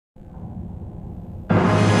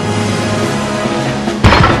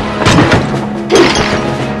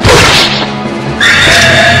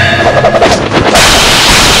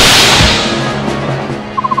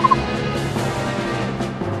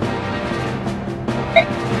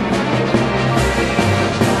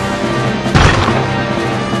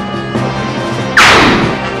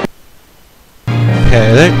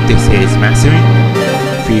Hello, this is Matsuri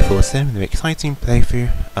 347, the exciting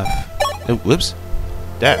playthrough of... Oh, whoops.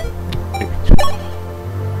 There.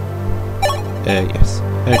 Yes.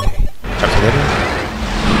 Okay. Chapter 11?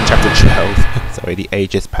 Chapter 12. Sorry, the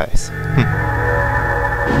Aegis Palace.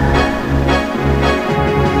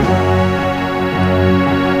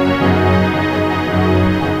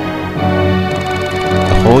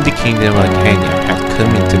 The Holy Kingdom of Kenya had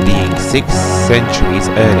come into being 6 centuries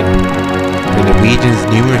earlier, when the region's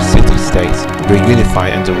numerous city-states were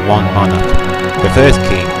unified under one monarch. The first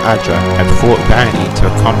king, Adra, had fought valiantly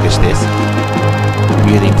to accomplish this.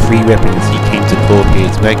 Wielding 3 weapons, he came to call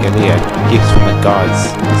his regalia, gifts from the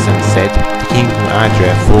gods. Some said the kingdom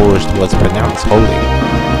Adra forged was pronounced holy.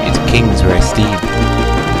 Its kings were esteemed.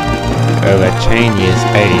 Over Chania's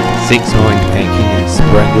aid, 6 more independent kingdoms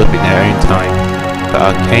sprung up in their own time,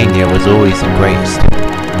 but Arcania was always the greatest.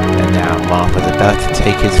 And now Marth was about to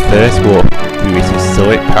take his first walk through his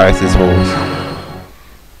historic palace's halls.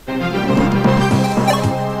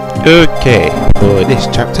 Okay, for this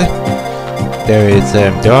chapter,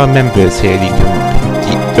 there are members here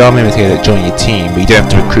that join your team, but you don't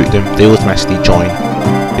have to recruit them; they automatically join.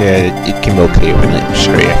 Yeah, it can be more clear when I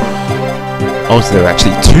show you. Also, there are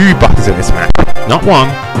actually 2 buttons on this map, not 1,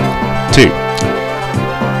 2.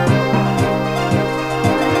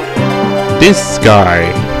 This guy,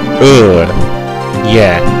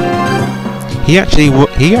 yeah, he actually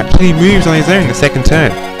moves on his own the second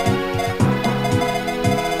turn,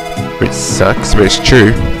 which sucks, but it's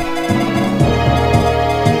true.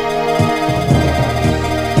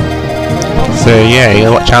 So yeah, you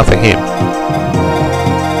gotta watch out for him.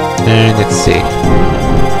 And let's see.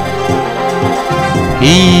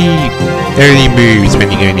 He only moves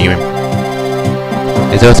when you go near him.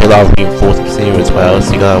 There's also a lot of reinforcements here as well,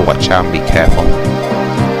 so you gotta watch out and be careful.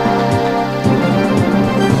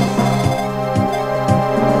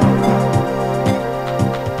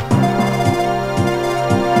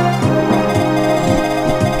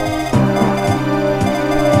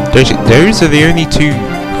 Those are the only 2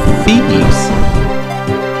 thieves,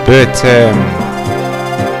 but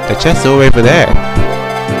the chests are all over there.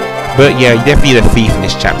 But yeah, you definitely need a thief in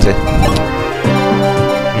this chapter.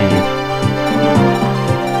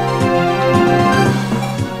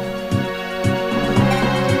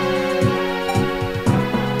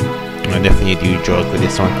 I definitely do drug with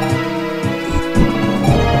this one.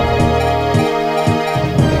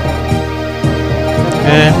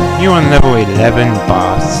 You're on level 11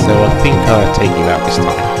 boss, so I think I'll take you out this time.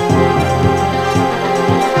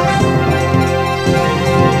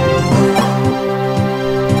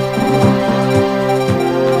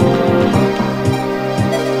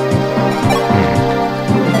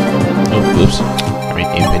 Oh, oops. I mean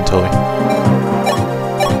inventory.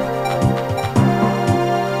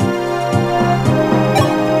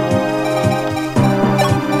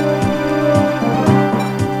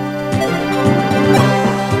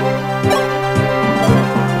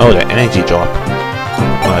 Oh, the energy drop.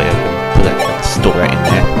 Oh yeah, put that, store that in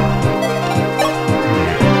there.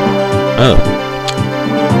 Oh,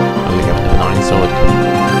 we have another 9 sword.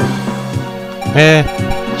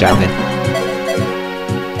 Javelin.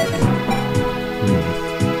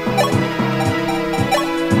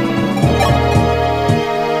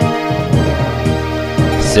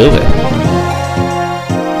 Silver.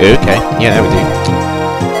 Okay, yeah, that would do.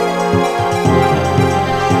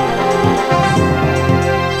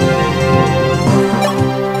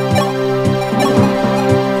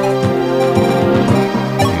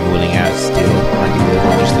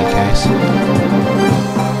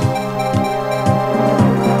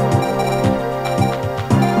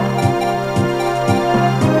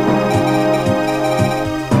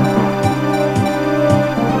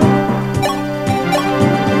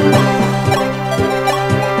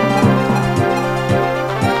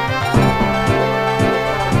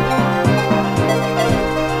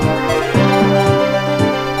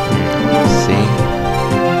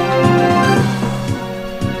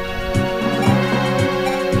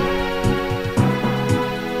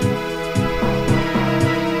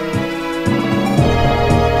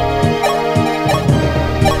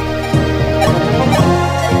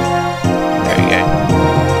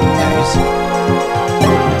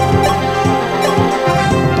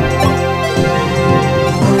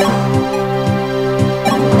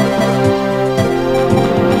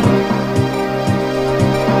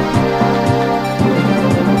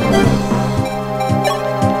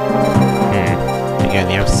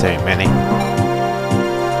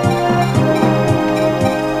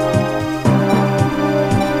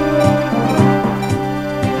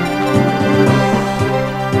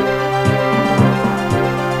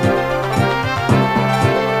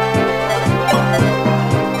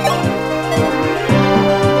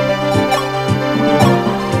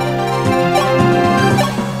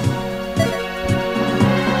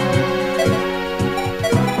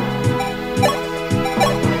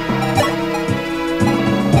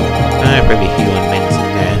 probably healing men's in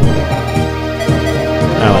there.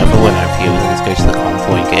 Oh, well, if I want to have healing, let's go to the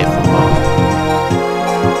convoy and get it from off.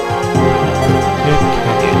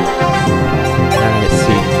 Okay. Let's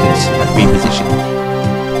see, let's reposition.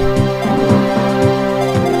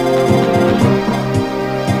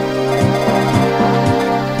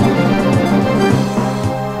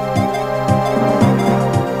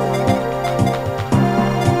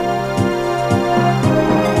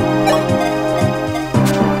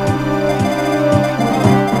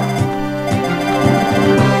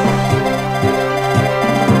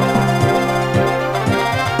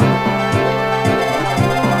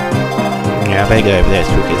 I better go over there as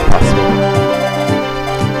quickly as possible.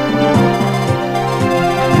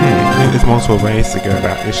 I think there's multiple ways to go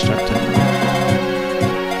about this chapter.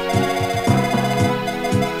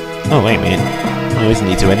 Oh, wait a minute. Oh, isn't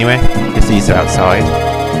need to anyway? Because these are outside.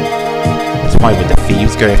 That's why when the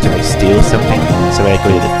thieves go after they steal something, so I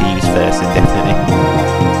go to the thieves first, indefinitely.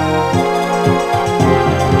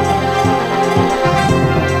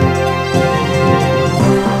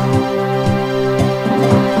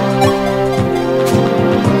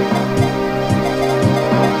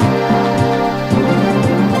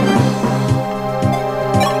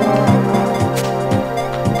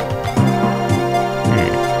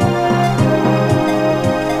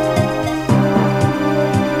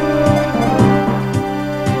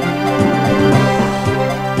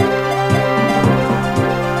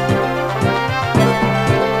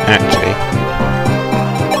 Actually,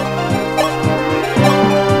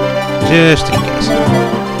 just in case.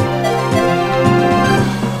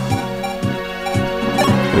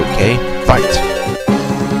 Okay, fight.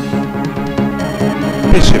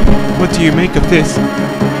 Bishop, what do you make of this?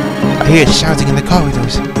 I hear shouting in the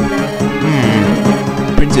corridors.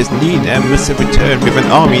 Princess Nina must have returned with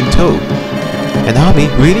an army in tow. An army?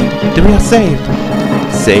 Really? Then we are saved.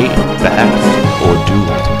 Saved, perhaps, or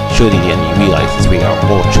doomed. Surely the enemy realizes we are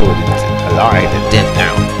more children alive than dead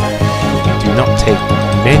now. Do not take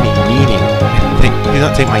many meaning. Do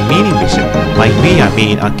not take my meaning, Bishop. By me, I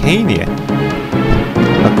mean Arcania.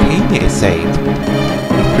 Arcania is saved.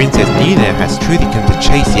 If Princess Nina has truly come to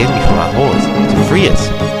chase the enemy from our halls, to free us,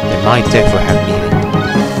 then my death will have meaning.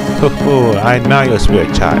 Oh, I admire your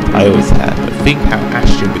spirit, child. I always have. But think how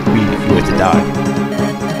Ashton would feel if you were to die.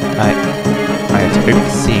 I had hoped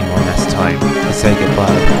to see him one last time, to say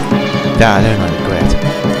goodbye. That alone I regret.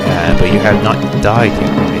 But you have not died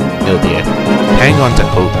yet, oh dear. Hang on to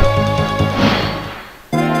hope.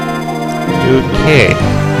 Okay.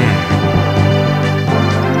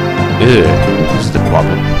 What's the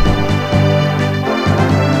problem?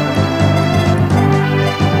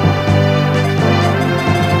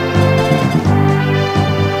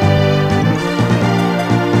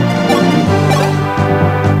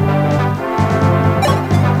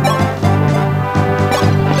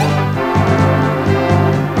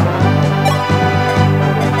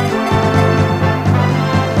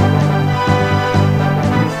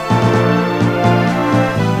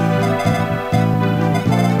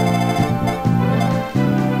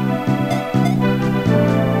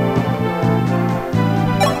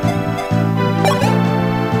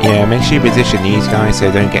 Yeah, make sure you position these guys so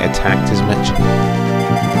they don't get attacked as much.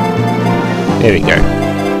 There we go.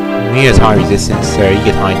 He has high resistance, so he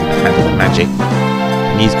can handle the magic.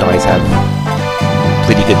 And these guys have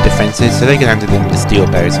pretty good defenses, so they can handle them with the steel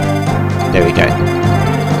bows. There we go.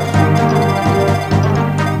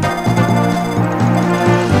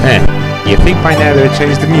 You think by now they would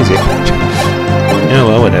change the music? Oh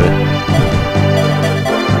well, whatever.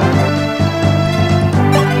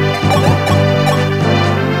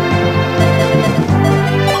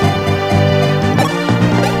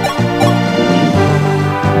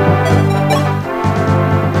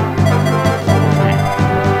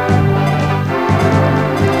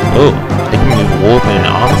 Oh, they can move warp and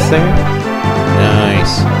arms there?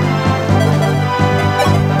 Nice.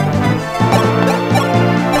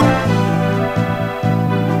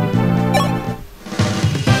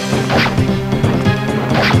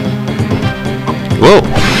 Whoa! I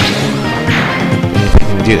didn't think I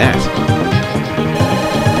can do that.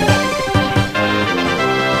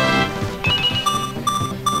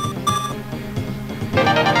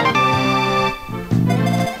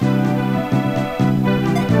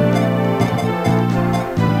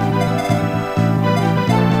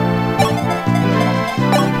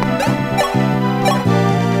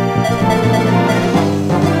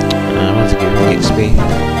 XP.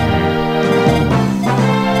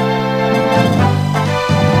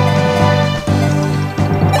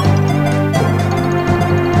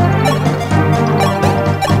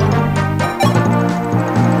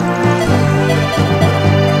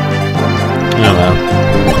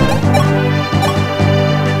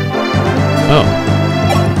 Oh.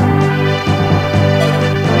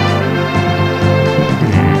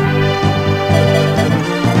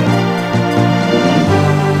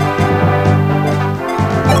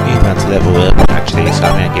 He's about to level up actually, so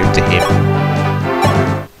I'm going to give it to him.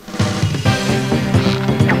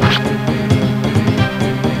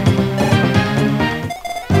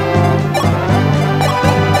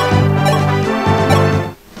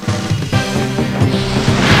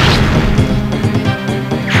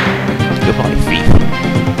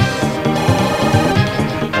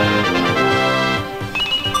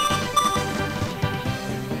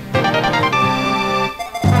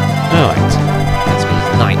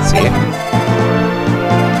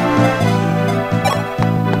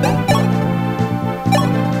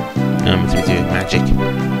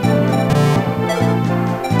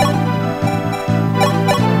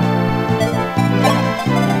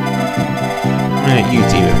 You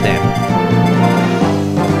deal with them.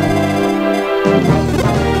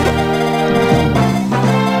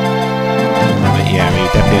 But yeah, we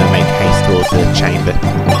definitely want to make haste towards the chamber.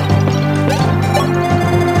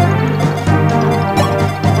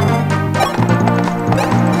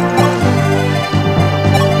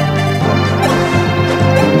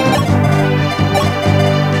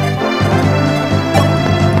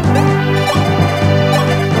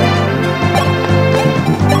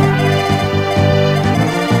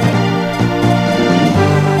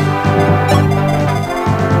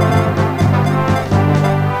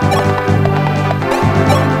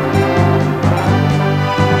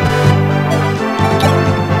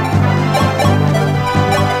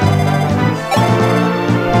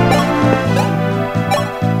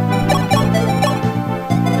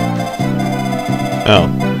 Oh, I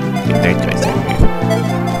think those guys don't move.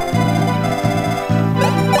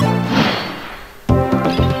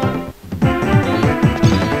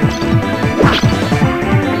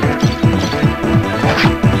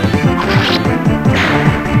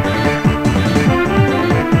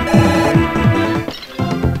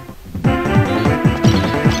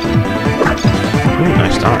 Ooh,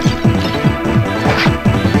 nice dodge.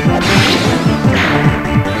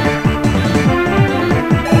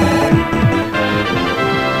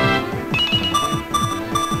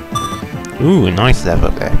 Ooh, a nice level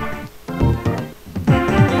up there.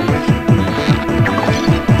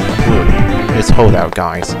 Ooh, let's hold out,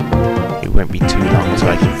 guys. It won't be too long until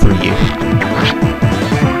I can free you.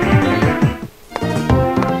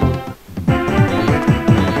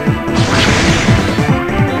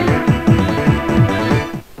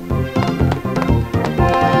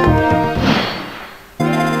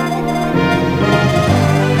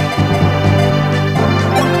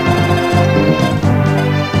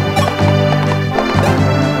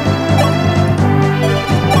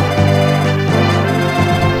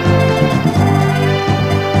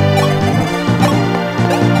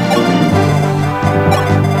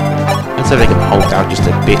 So they can hold out just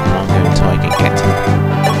a bit longer until I can get to them.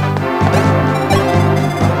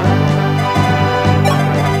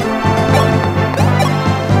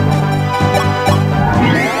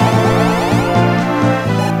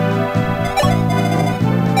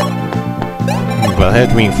 Well, I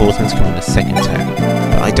heard reinforcements come on the second turn,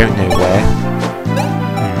 but I don't know where.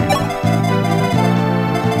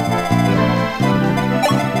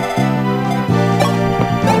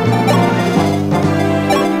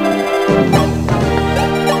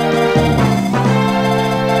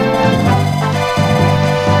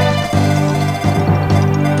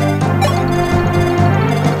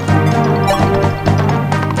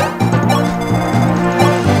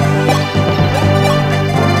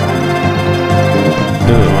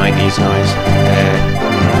 These guys.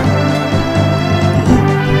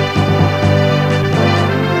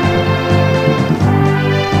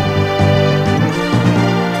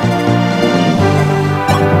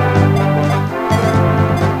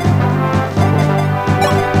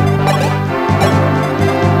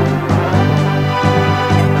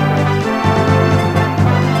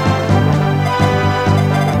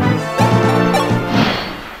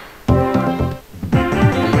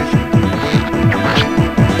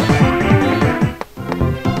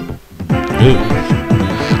 Ooh.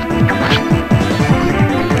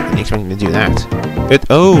 Didn't expect him to do that. But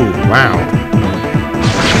oh wow.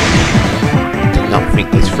 Did not think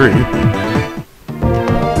this through. I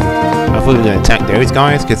thought we were going to attack those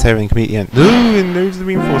guys because they're in completely ooh, and those are the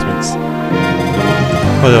reinforcements.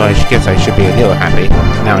 Although I guess I should be a little happy.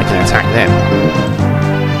 Now I can attack them.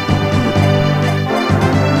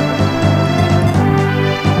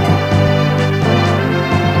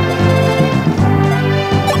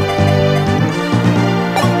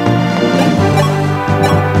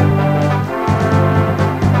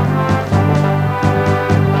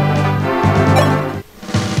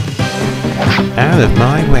 Out of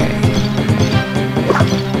my way.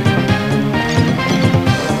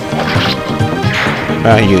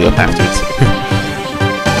 You up afterwards.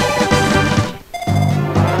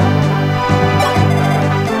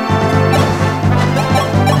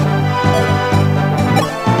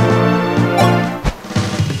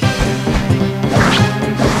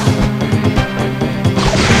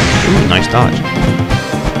 Ooh, nice dodge.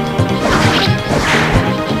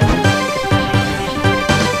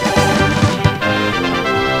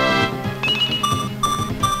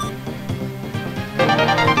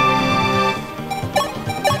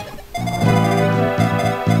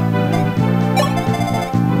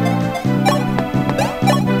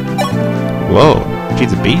 Whoa,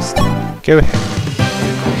 she's a beast. Go ahead.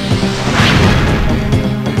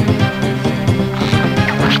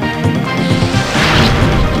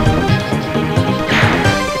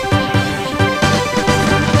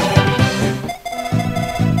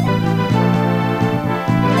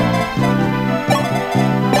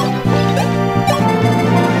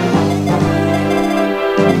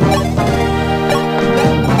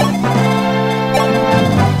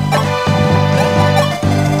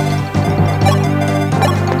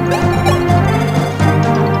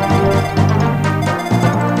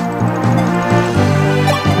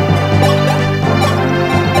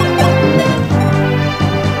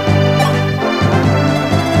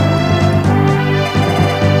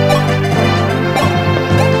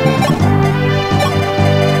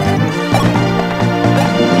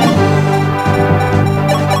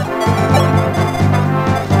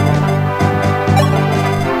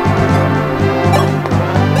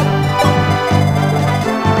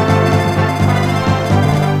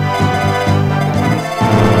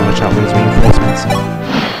 Watch out for those reinforcements.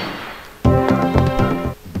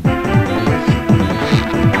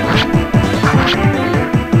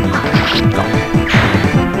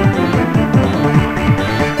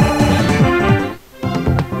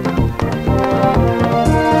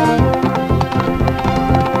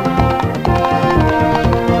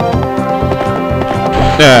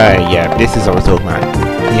 Yeah, this is what I was talking about.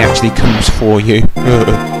 He actually comes for you.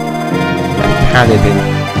 Paladin.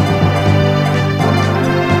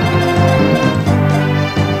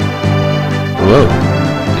 Whoa.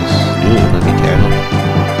 Just, gotta be careful.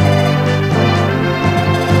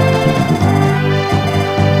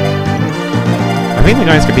 I think the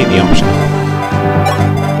guy's completely optional.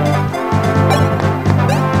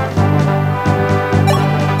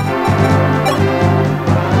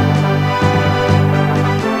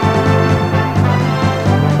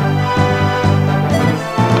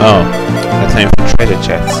 Oh, that's only for treasure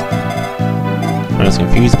chests. I was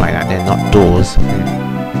confused by that, they're not doors.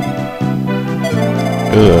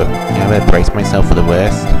 Ugh, yeah, I better brace myself for the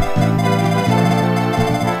worst.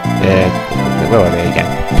 Where are they again?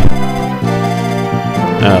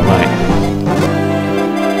 Oh, right.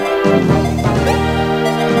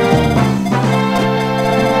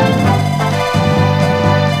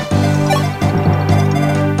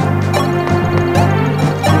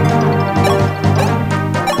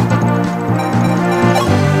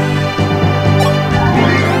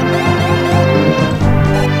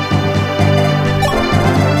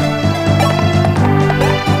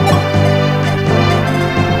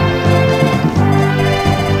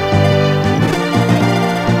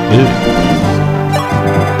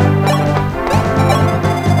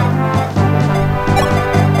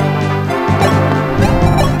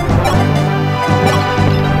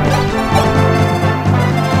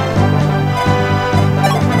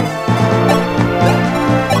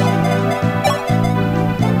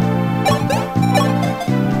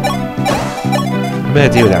 I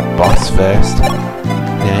better deal with that boss first,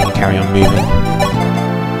 then I can carry on moving.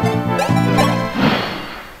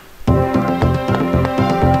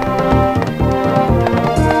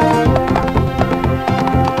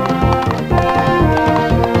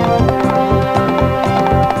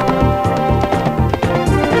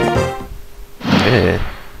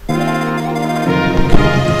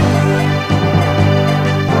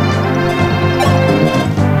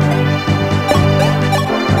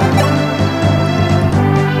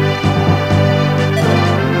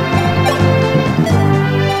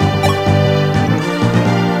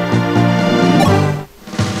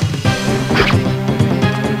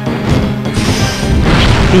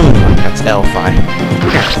 Ooh, that's L5.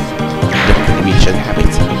 Definitely we should have it.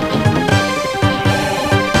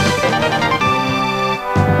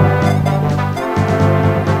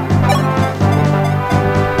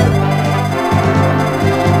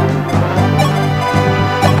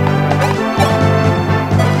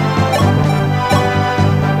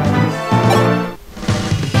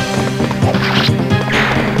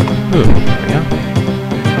 Ooh, there we are.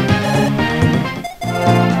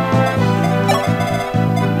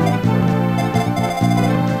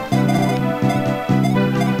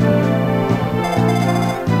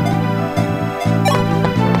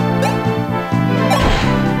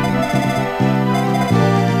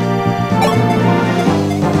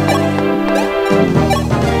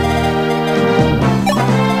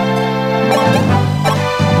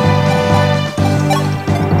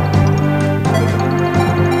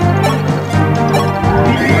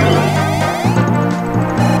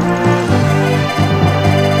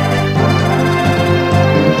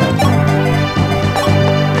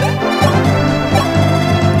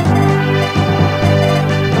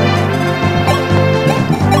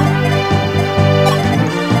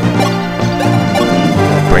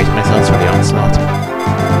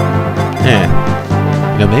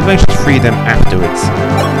 Maybe I should free them afterwards.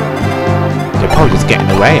 They're probably just getting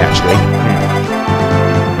away, actually.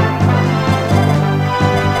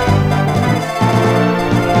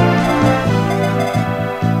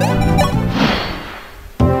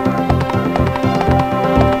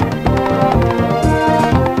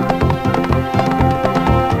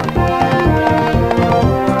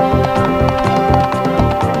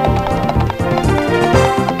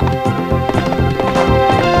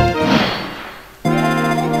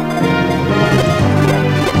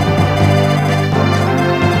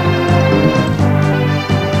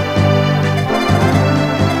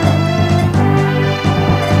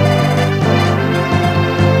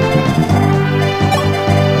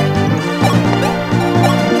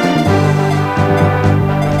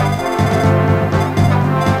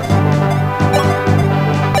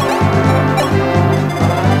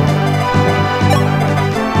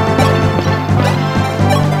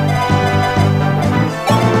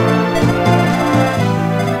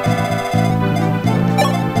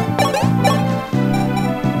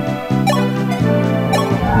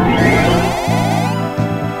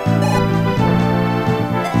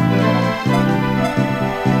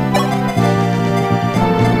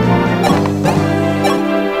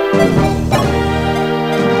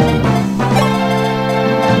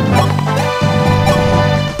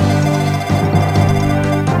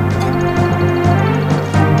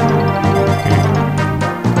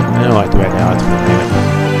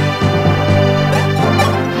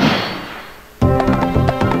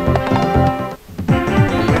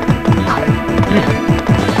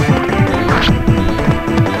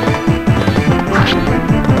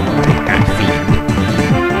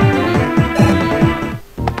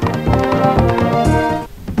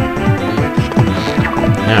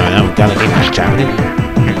 Gotta get my javelin.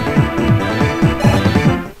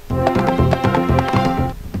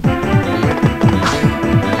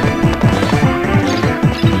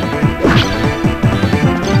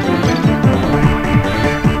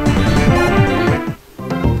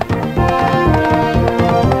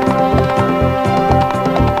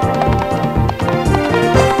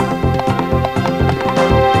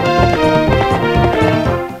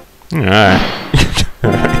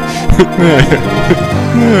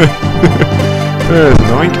 That's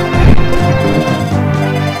annoying.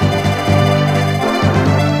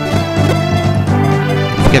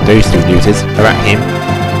 Forget those two looters. They're at him.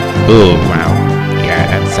 Oh wow. Yeah,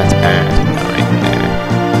 that's bad.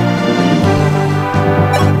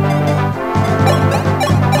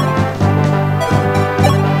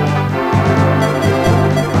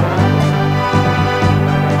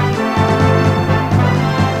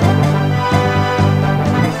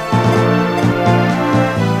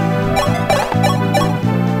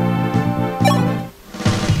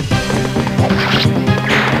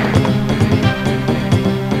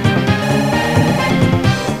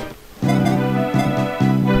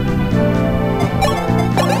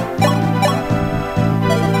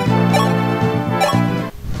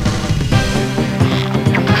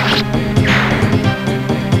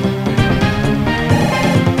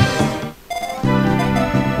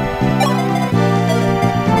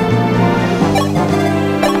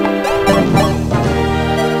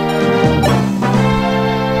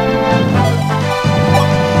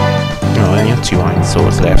 Two iron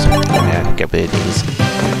swords left. Yeah, get rid of these.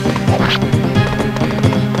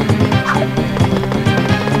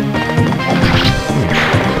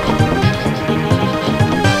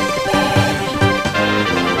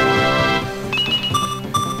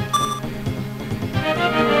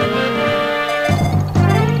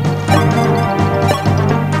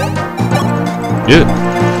 Yeah.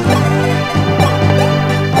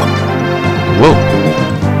 Whoa.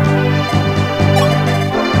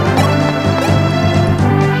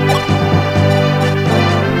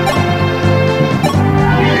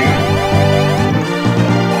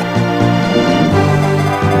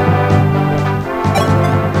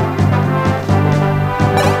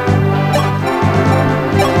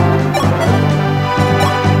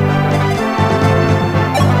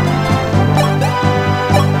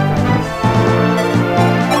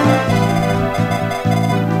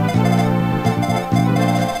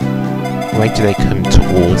 Wait till they come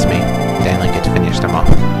towards me, then I get to finish them off.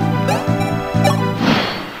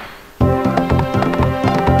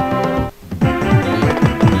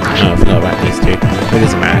 Oh, I forgot about these two. It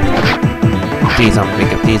doesn't matter. These aren't big,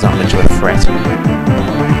 these aren't much of a threat.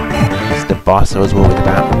 It's the boss I was worried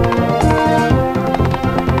about.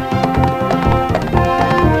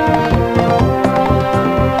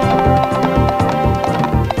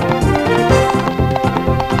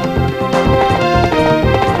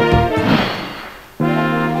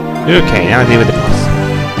 Okay, now deal with the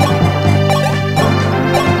boss.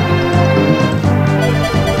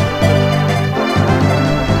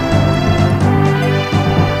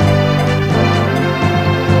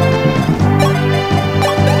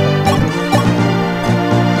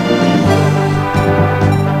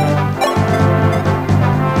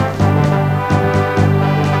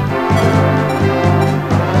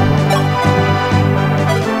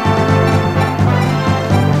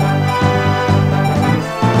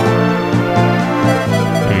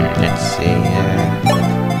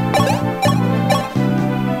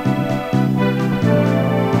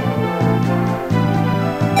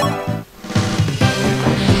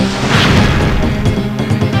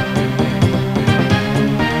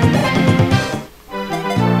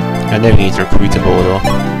 don't know if he's recruitable or...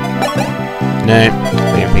 No,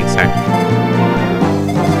 I don't think so.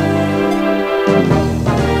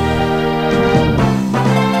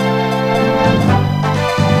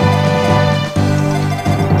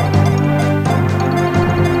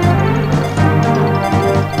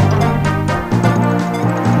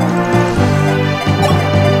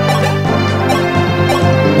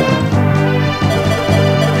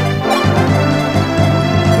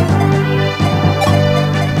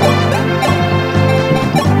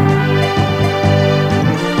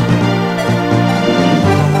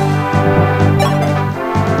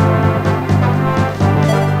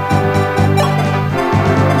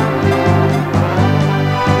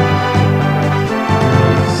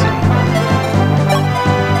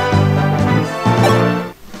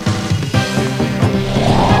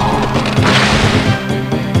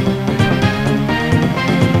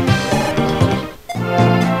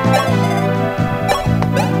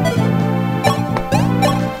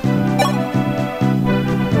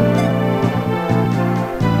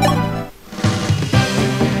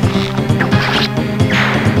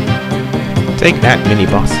 Take that,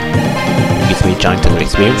 mini-boss. Gives me giant tool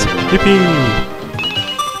experience. Yippee!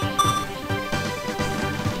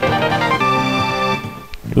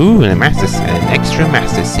 Ooh, and an extra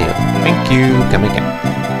master seal. Thank you. Come again.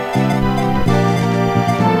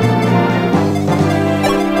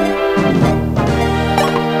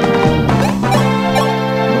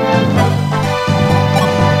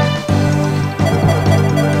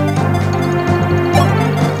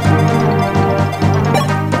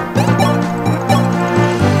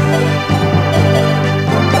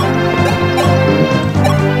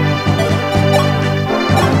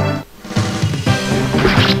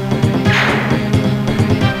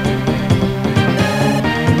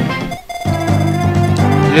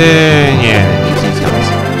 Yeah, these guys.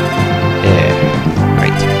 Yeah,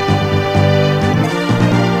 right.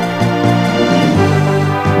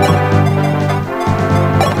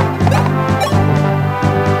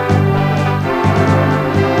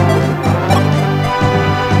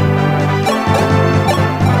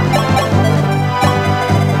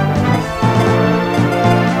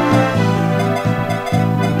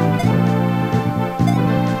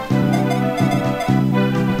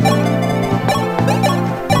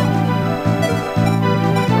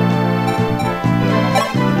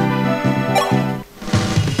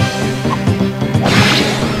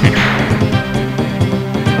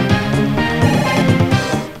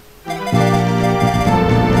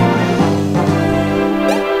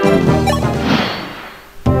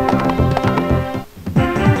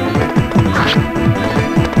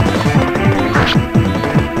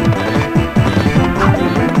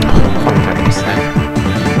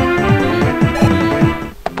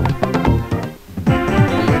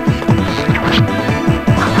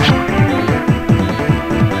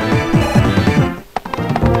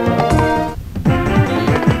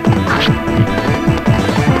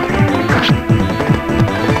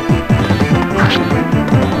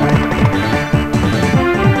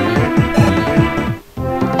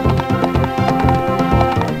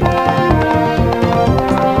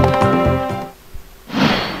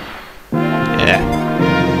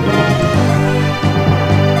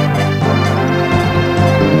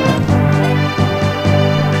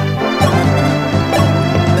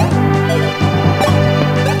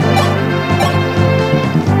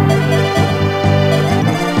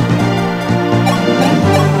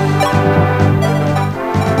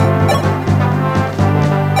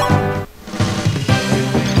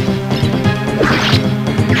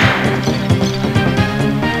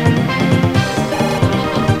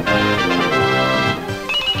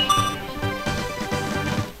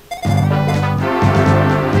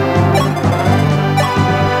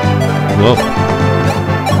 Whoa.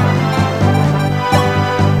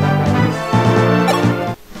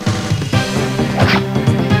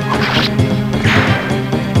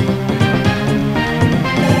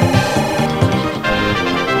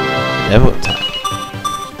 Level time.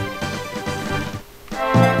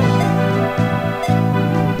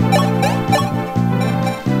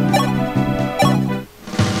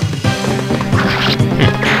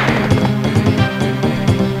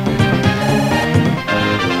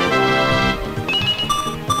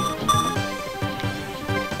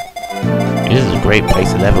 This is a great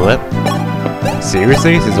place to level up.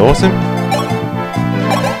 Seriously, this is awesome.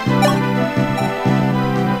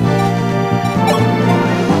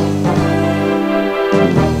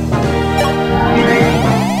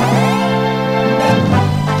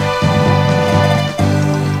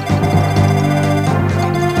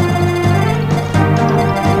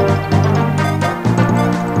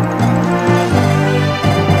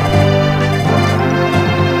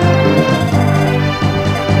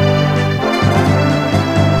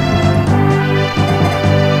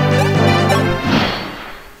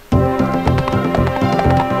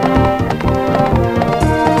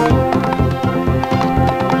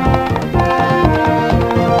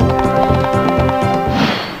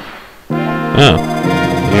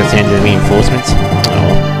 reinforcements.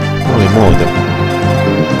 Oh, probably more of them.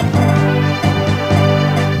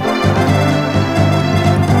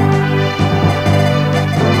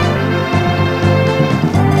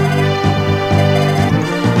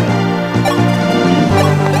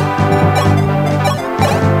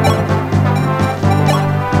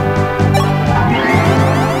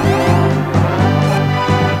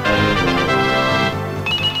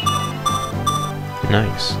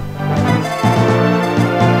 Nice.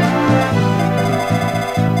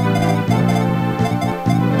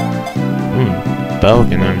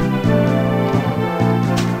 Belgian.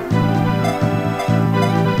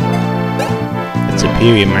 The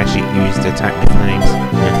superior magic used to attack the flames.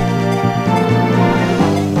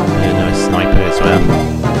 Yeah, nice sniper as well.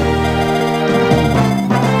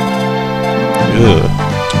 Ugh.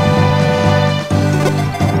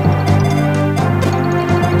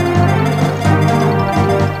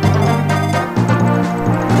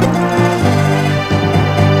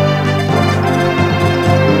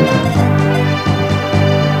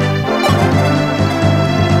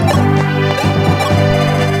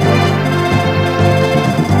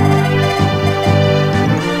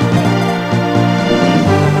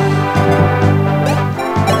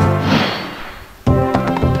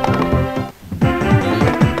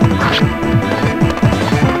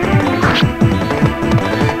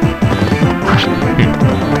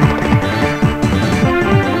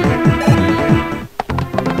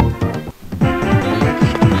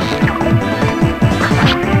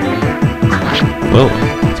 Whoa,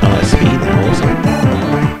 it's got that speed there, awesome.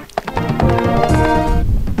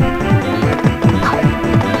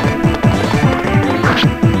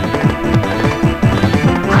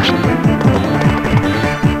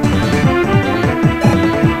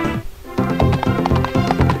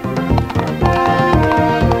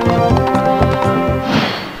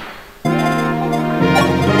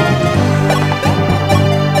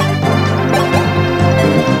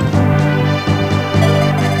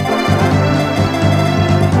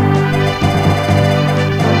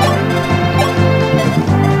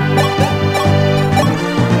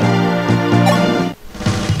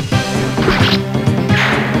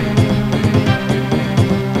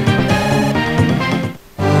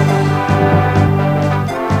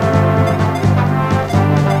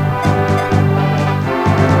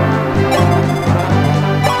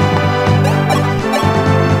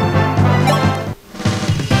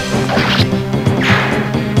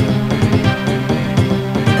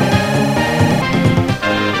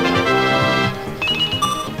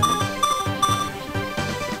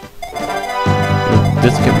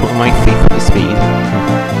 Just can put my feet on the speed.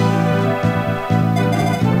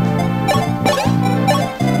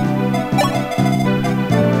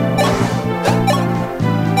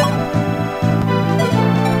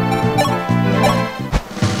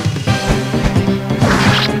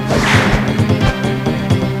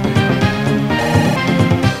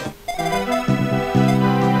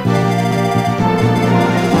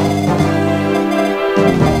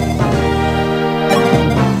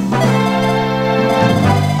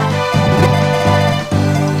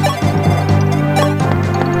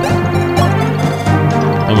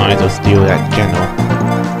 I might as well steal that general.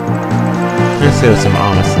 There's still some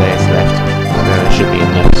armor slayers left, so there should be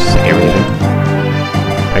enough to get rid of him.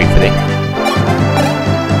 Hopefully.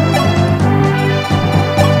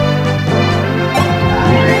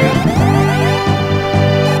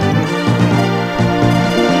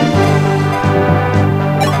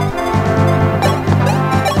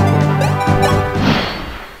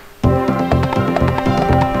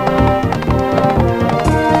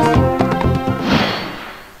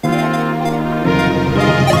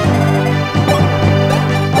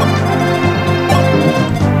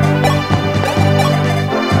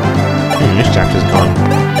 This chapter's gone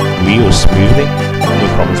real smoothly, no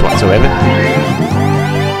problems whatsoever.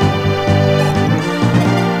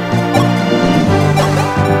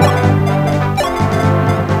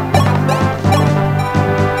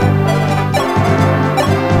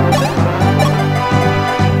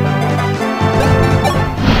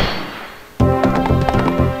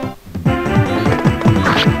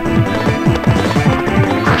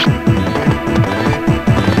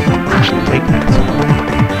 Take that.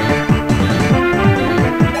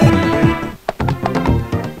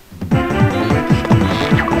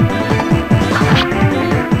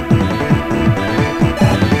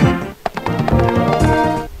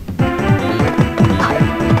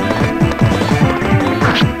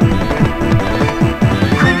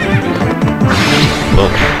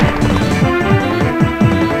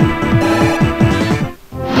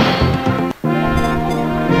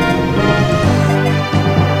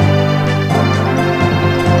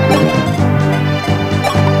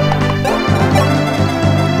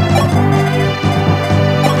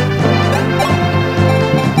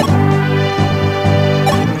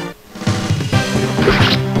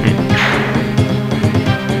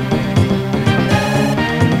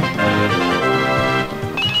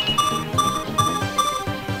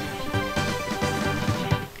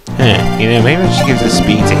 You know, maybe I should give the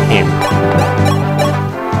speed to him.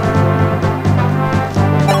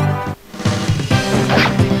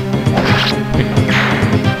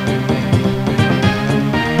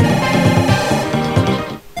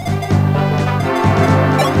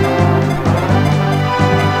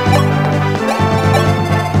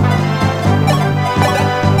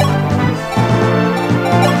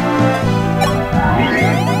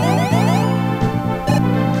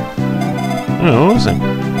 Oh, awesome.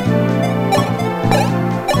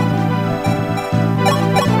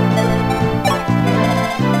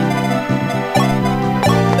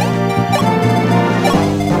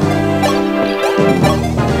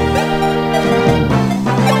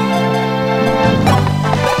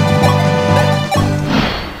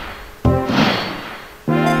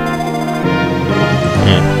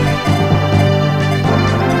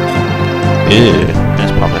 Ew,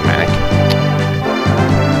 that's problematic.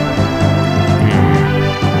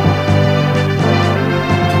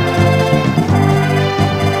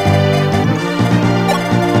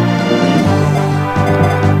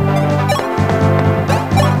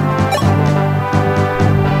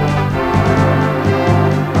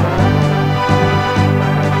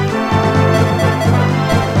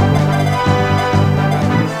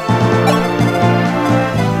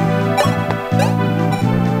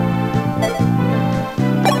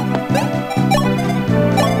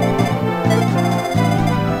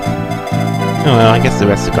 Oh well, I guess the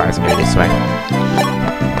rest of the guys go this way.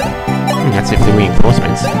 That's if the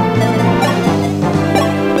reinforcements.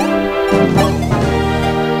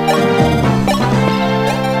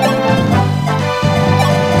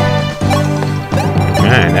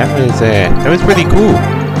 Man, that was pretty cool.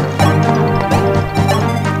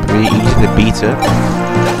 Pretty easy to beat up.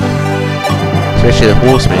 Especially the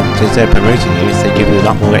horsemen, because they're promoting you, so they give you a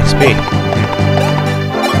lot more XP.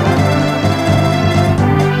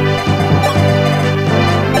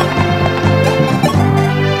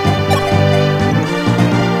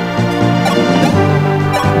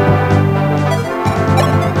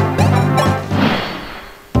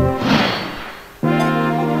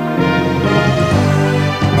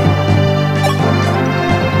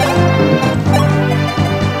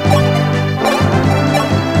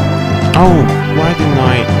 Oh, why didn't I?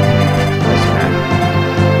 That's bad.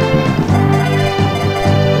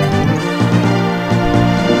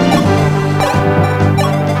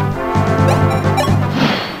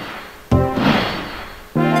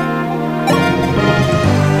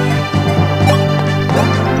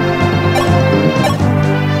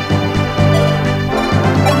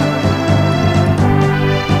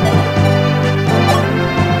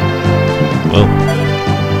 Well.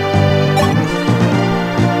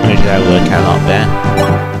 Maybe that will work out a lot better.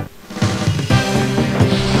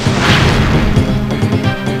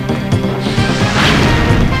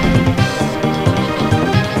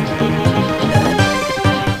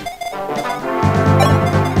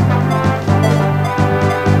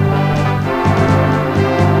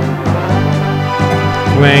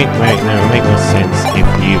 Wait, no, it would make more sense if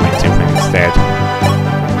you went in front instead.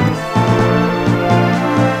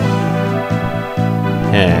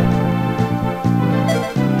 Yeah.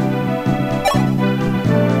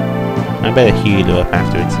 I better heal you up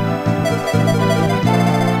afterwards.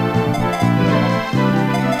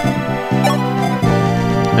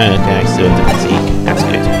 Okay, I still have the physique. That's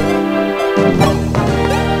good.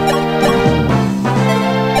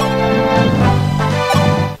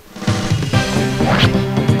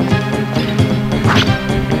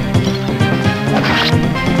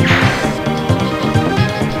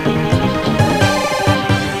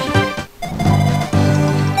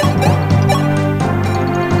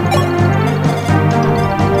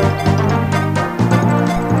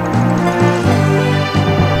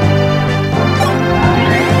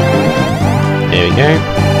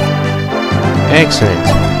 Excellent.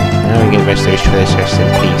 Now we get restoration for this rest in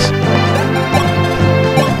peace.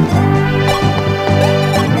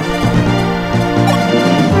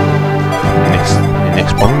 The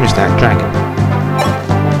next problem is that dragon.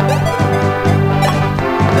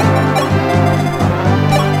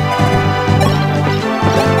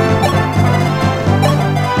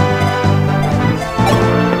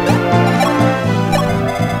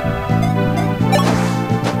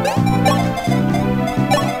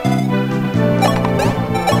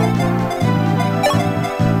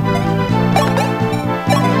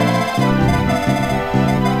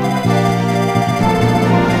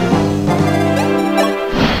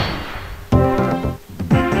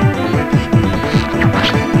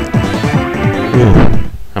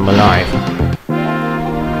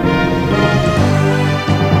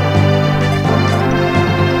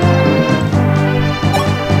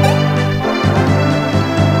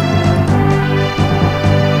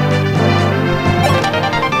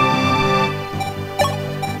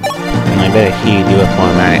 Here, do a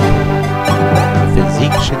automatic.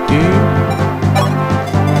 Physique should do.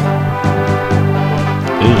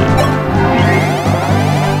 Ooh.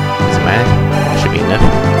 Doesn't matter. Should be enough.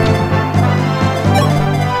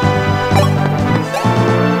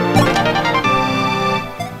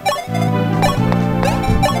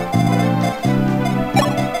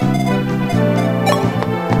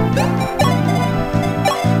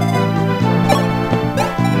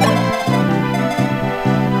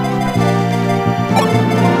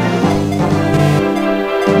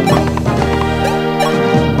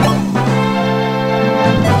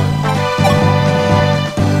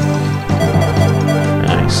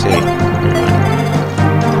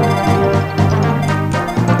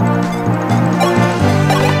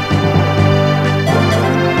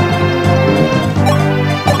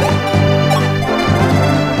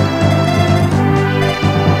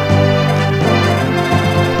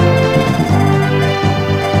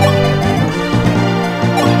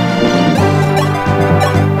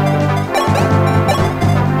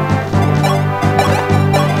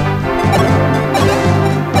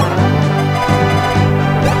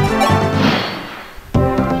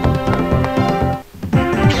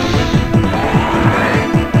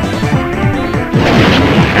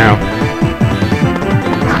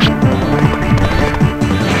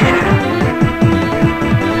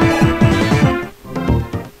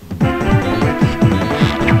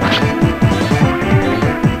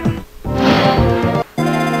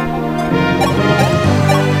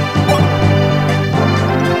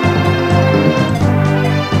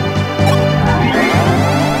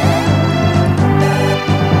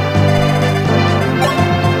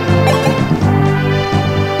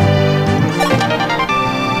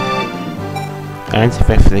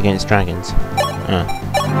 Anti-effective against dragons. Oh.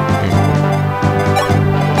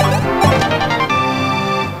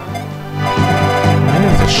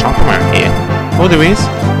 There's a shop around here. Oh, there is.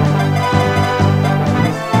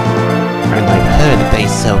 And I've heard that they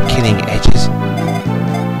sell killing edges.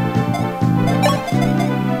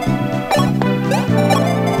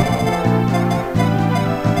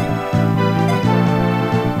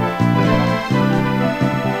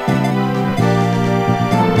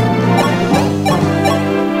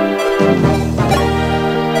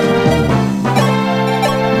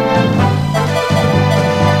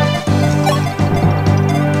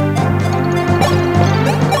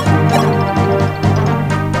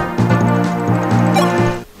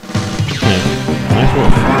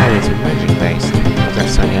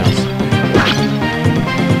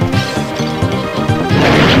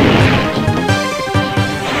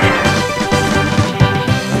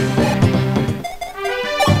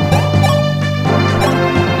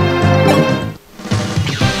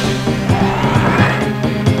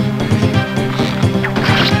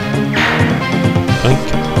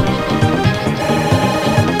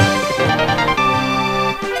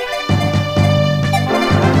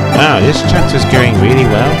 Wow, this chapter's going really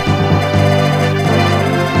well.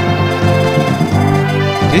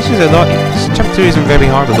 This chapter isn't very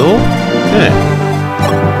hard at all.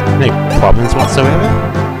 No problems whatsoever.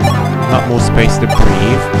 A lot more space to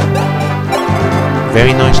breathe.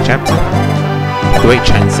 Very nice chapter. Great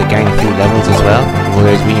chance to gain a few levels as well with all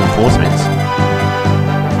those reinforcements.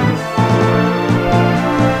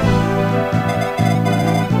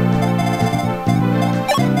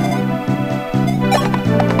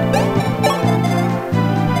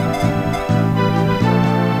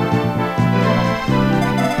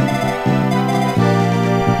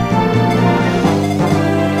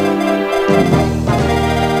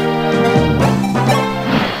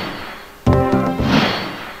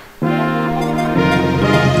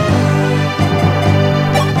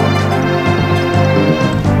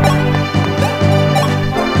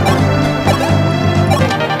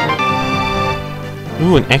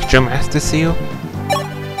 Ooh, an extra master seal.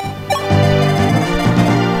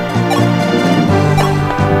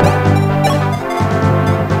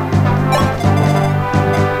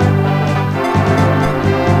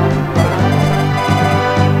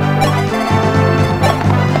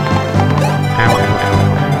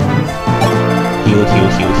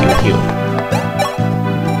 Heal.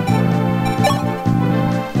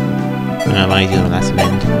 I do the last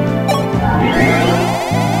mend.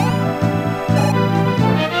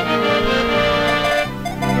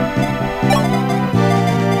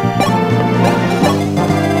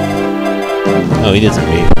 Oh, he doesn't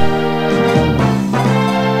move.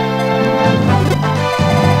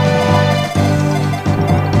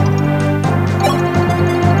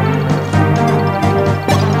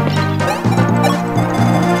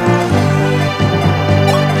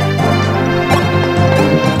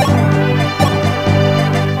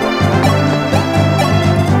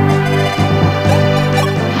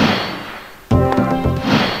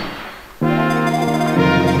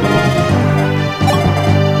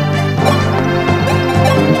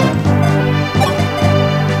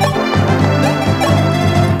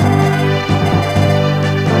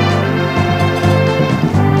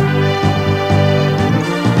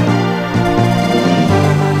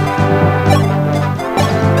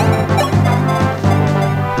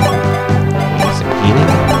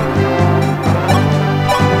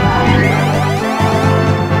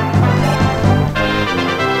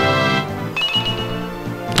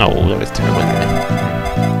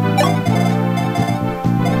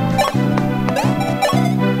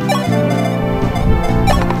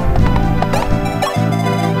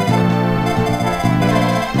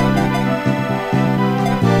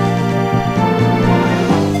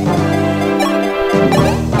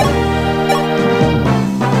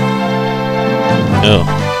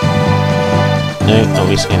 No,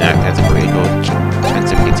 obviously that has a pretty good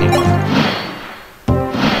chance of hitting.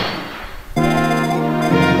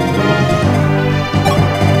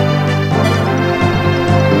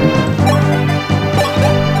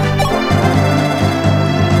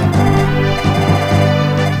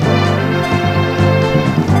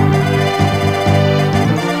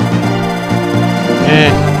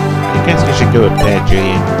 I guess we should go up there, Julie,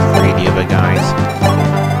 and free the other guys.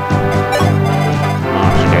 Oh, I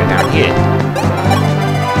should go down here.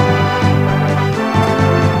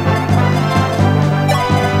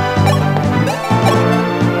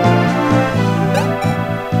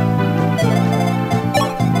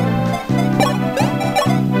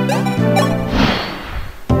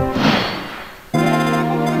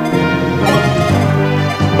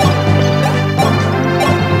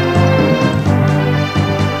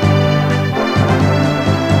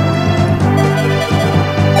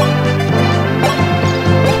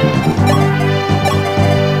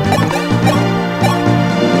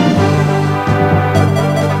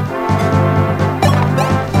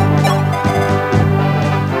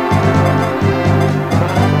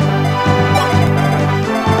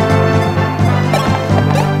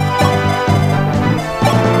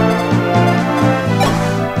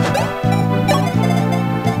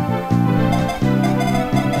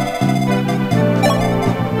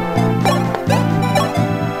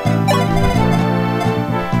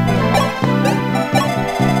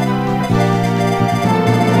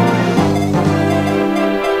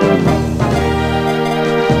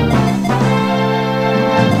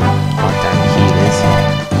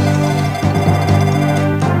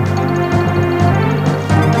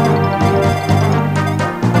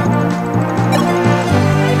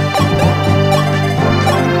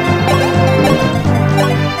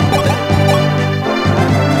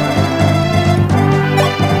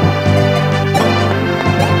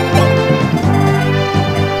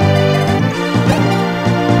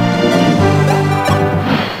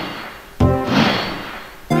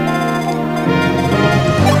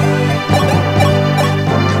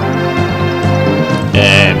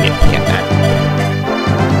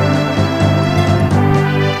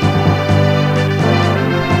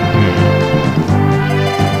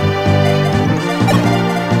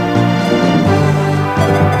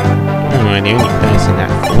 The only person that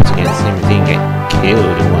fought against him didn't get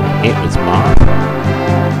killed in one hit was Marv.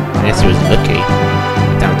 Unless he was lucky.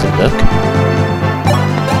 Down to luck.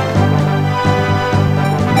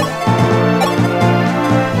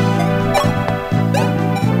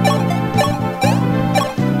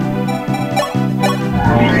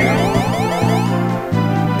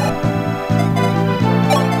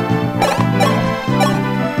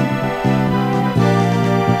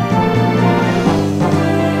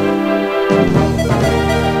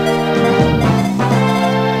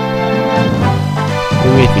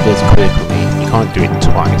 Maybe if he does critical me, he can't do it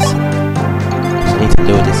twice. So I need to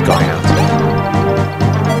lure this guy out.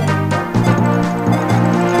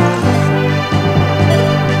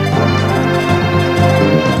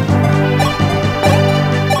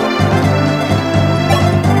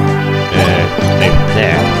 Over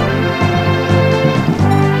there.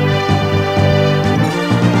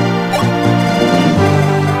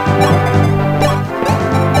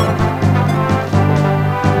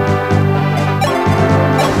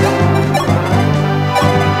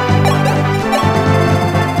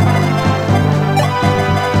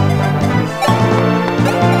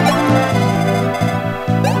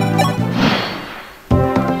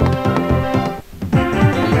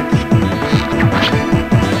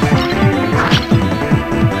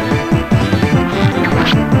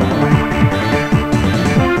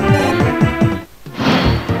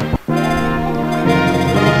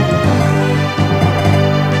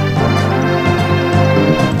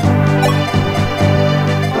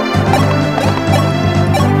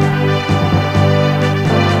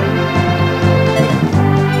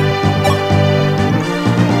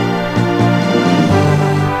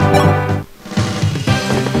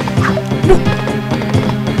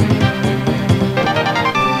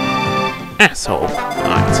 Asshole.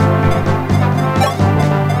 Right.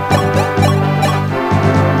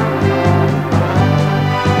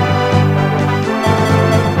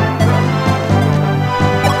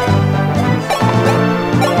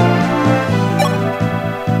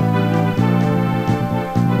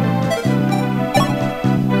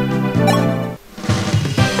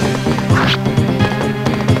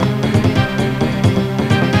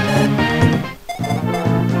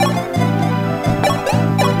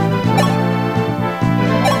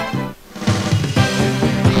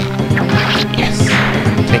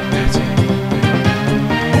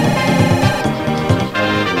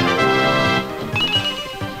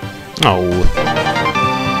 Oh.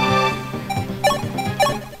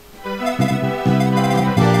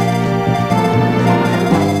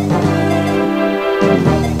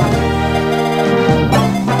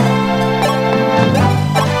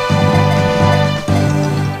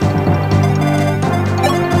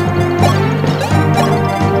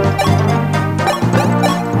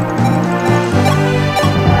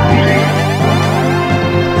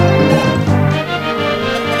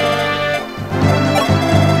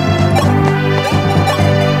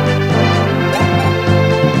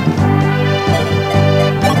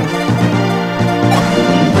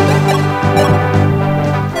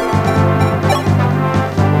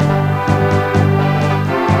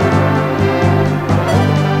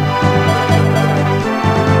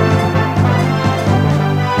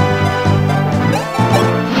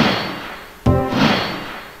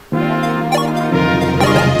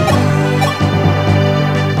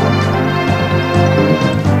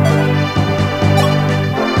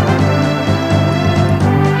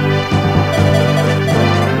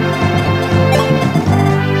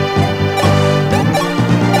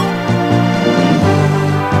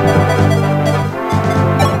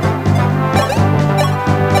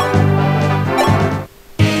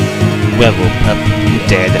 Werewolf pup, you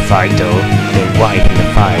dare defy Dole, then wipe in the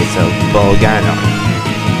fires of Bolganon.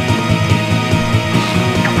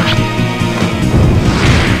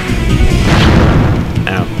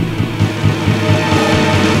 Ow.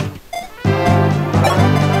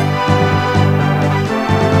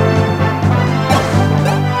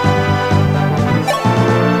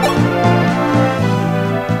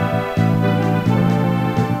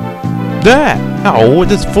 There! Oh,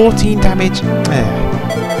 there's 14 damage.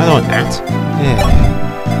 I don't want that. Yeah.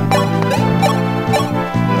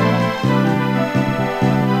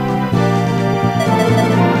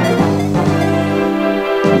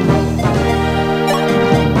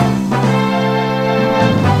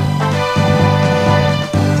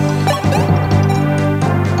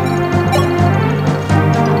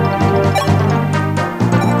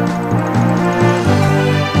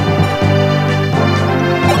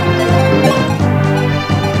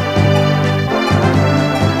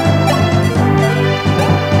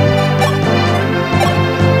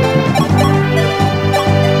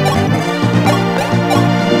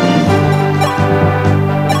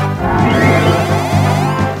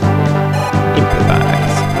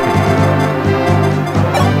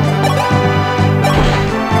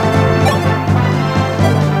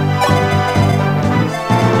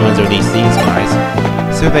 Release these guys.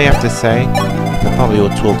 So they have to say. They'll probably all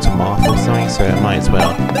talk to Martha or something, so I might as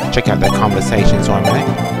well check out their conversations while I'm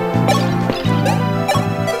there.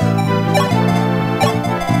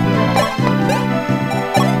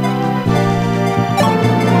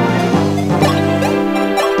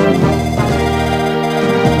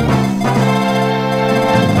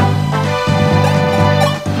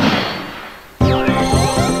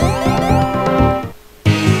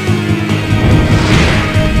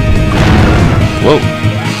 Whoa!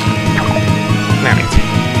 Damn it.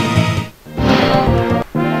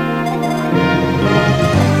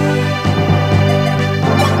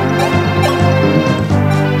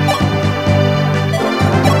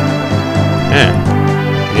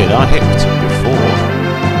 Yeah, I hit before.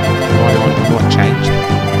 What changed?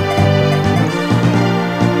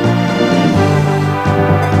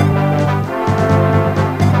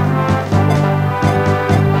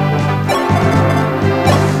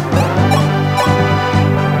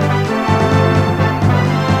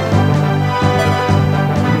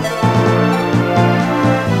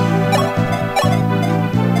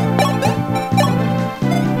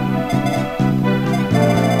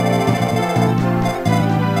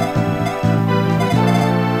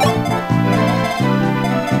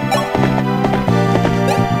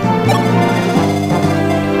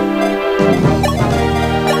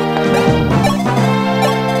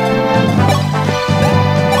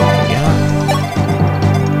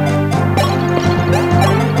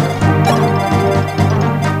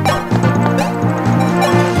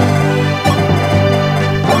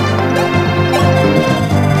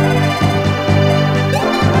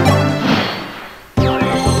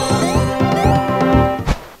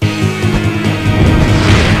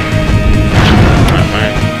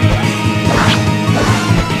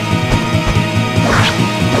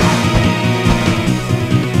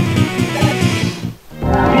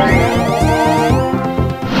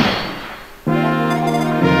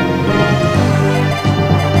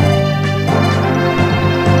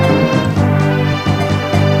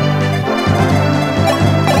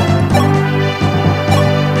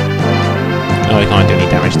 He can't do any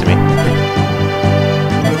damage to me.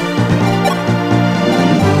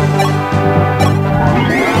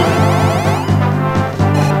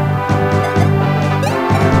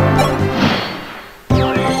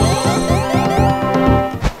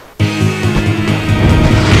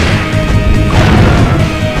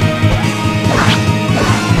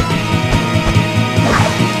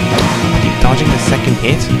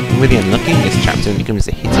 really unlucky in this chapter when it comes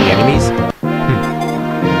to hitting enemies.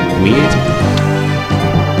 Weird.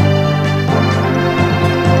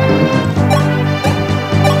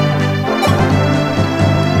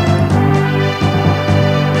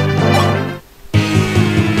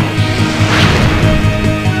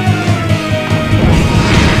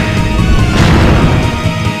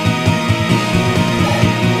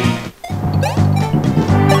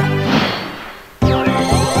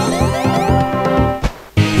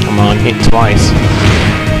 Hit twice.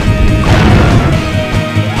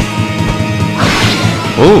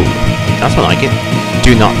 Oh, that's not like it.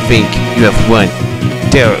 Do not think you have won.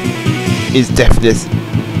 There is deathless.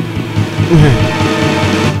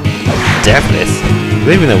 Deathless?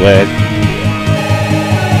 Not even a word.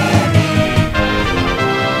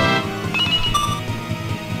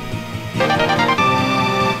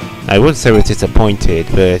 I would say we're disappointed,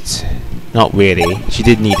 but not really. She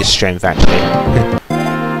did need the strength actually.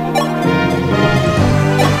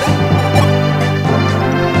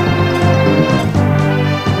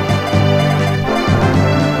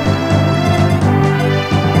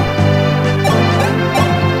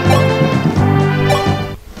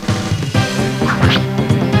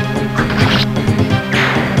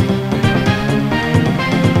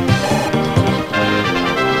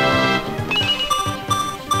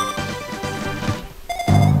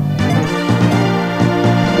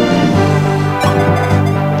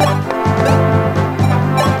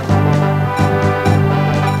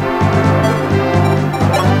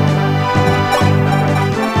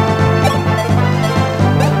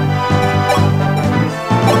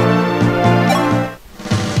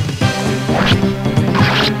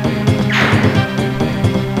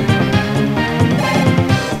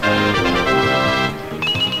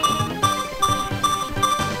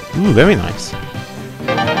 Ooh, very nice.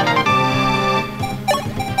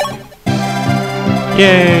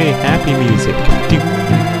 Yay, happy music.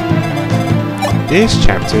 This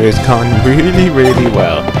chapter has gone really, really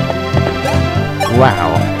well.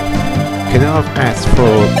 Wow. Could not have asked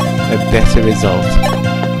for a better result.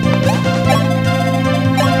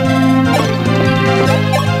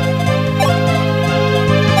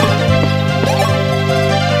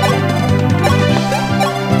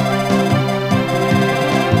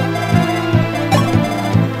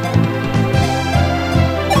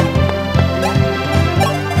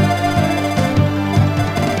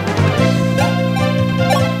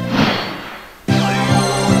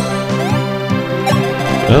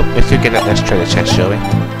 Well, let's go get that last treasure chest, shall we?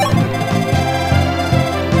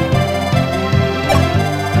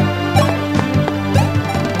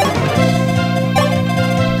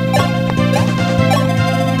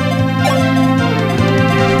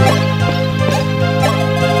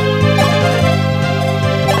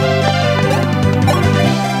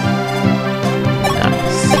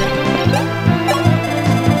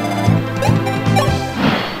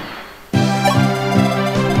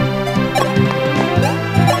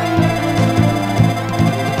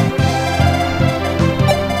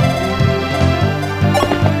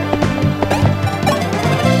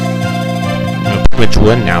 Which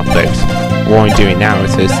one now, folks? What I'm doing now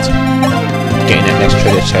is just getting that next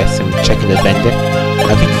treasure chest and checking the vendor.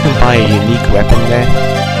 I think you can buy a unique weapon there.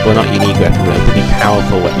 Well, not unique weapon, but a pretty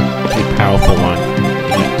powerful weapon. A pretty powerful one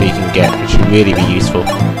that you can get, which would really be useful.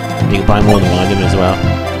 You can buy more than one of them as well.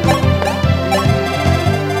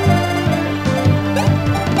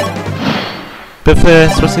 But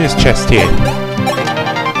first, what's in this chest here?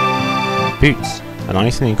 Boots. An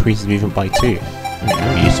item increases movement by 2.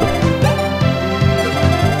 That'd be useful.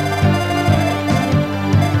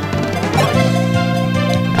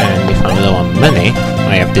 I'm low on money,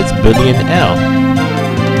 I have this bullion L,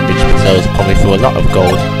 which sells probably for a lot of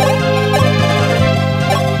gold.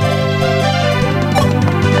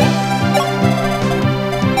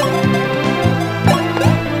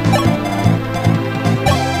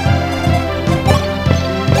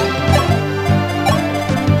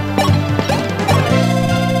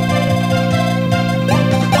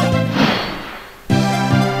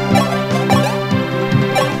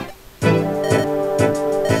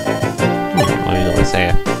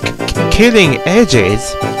 Killing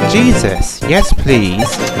edges? Jesus, yes please.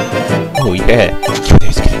 Oh yeah, kill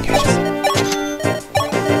those killing edges.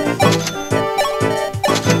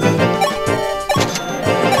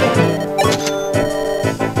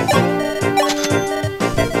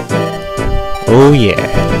 Oh yeah.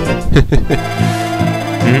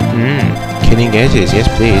 Killing edges, yes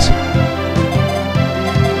please.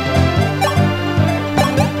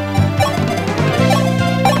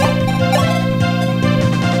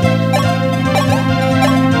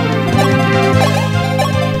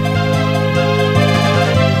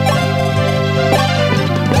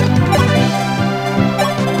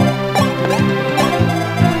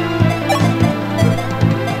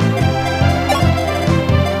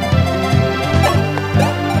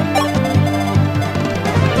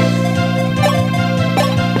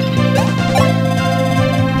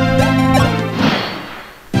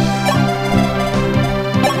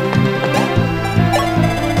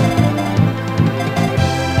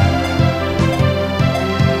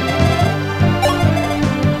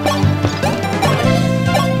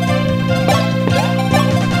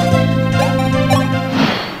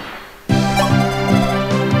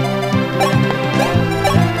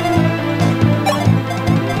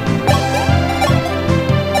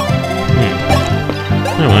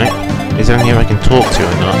 to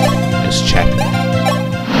or not. Let's check.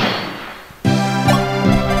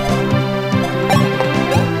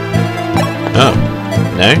 Oh,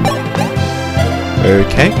 no?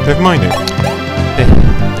 Okay, never mind then.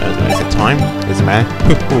 That was a waste of time, doesn't matter.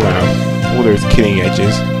 Wow, all those killing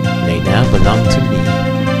edges, they now belong to me.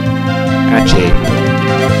 Actually,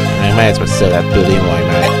 I might as well sell that building while I'm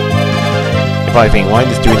at it. If I think, why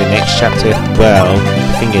just do the next chapter? Well,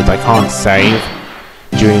 the thing is, I can't save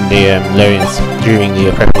during the during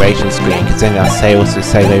the preparation screen, because then I'll also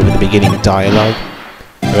save over the beginning dialogue.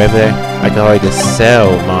 However, I can either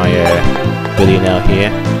sell my building out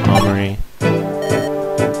here, armoury. So,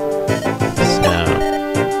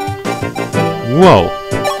 whoa!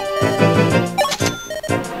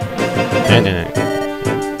 No.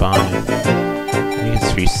 Buy. I think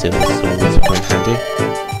it's 3 silver swords, quite handy.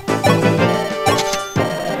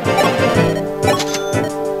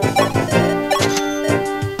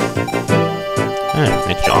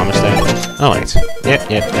 Extra armor stone. Oh wait. Yep,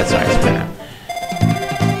 that's right, it's better.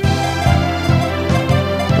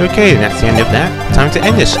 Okay, that's the end of that. Time to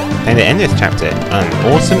end this chapter on an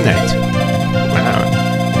awesome note. Wow.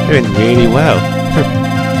 Doing really well. I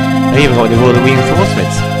even got rid of all the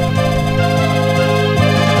reinforcements.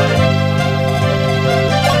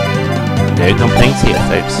 No complaints here,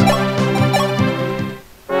 folks.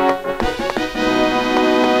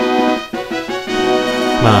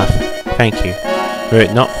 Marv, thank you. Were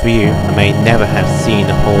it not for you, I may never have seen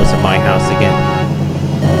the halls of my house again.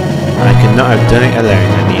 I could not have done it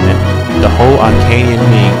alone, Anina. The whole Arcanian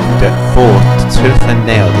League that fought tooth and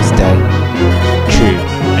nail this day. True,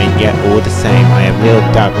 and yet all the same, I have little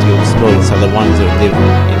doubt your exploits are the ones that live on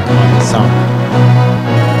the sun.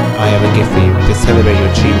 I have a gift for you to celebrate your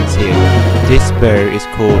achievements here. This bow is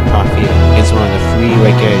called Parthia. It's one of the 3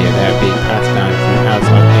 regalia that have been passed down through House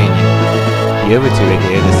Arcania. The other 2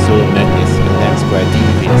 regalia, the Sword Necklace and Lance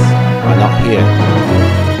Devious, are not here.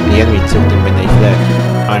 The enemy took them when they fled.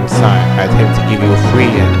 I'm sorry, I had hoped to give you a free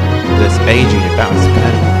and thus aid you in your battles to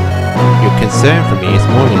come. Your concern for me is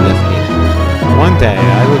more than enough, Nina. One day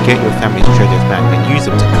I will get your family's treasures back and use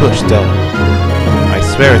them to crush Dol. I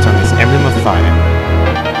swear it on this emblem of fire.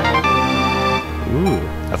 Ooh,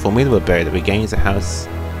 a formidable bow that regains the house.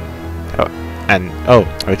 A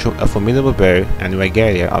formidable bow and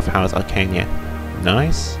regalia of House Arcania.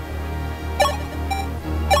 Nice.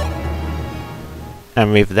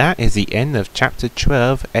 And with that is the end of chapter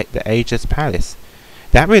 12 at the Ageless Palace.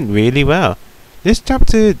 That went really well. This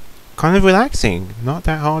chapter kind of relaxing, not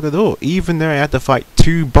that hard at all, even though I had to fight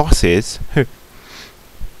 2 bosses.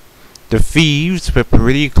 The thieves were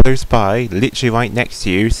pretty close by, literally right next to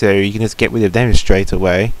you, so you can just get rid of them straight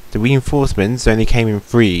away. The reinforcements only came in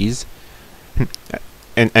 3s,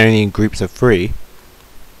 and only in groups of 3.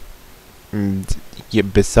 And yeah,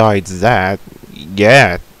 besides that,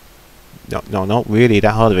 yeah, no, not really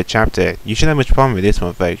that hard of a chapter. You shouldn't have much problem with this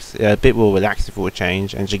one, folks. A bit more relaxing for a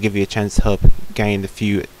change, and should give you a chance to help gain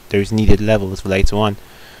those needed levels for later on.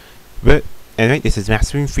 But anyway, this is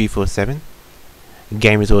Mastery347. The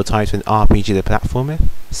game is all tied to an RPG the platformer.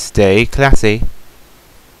 Stay classy.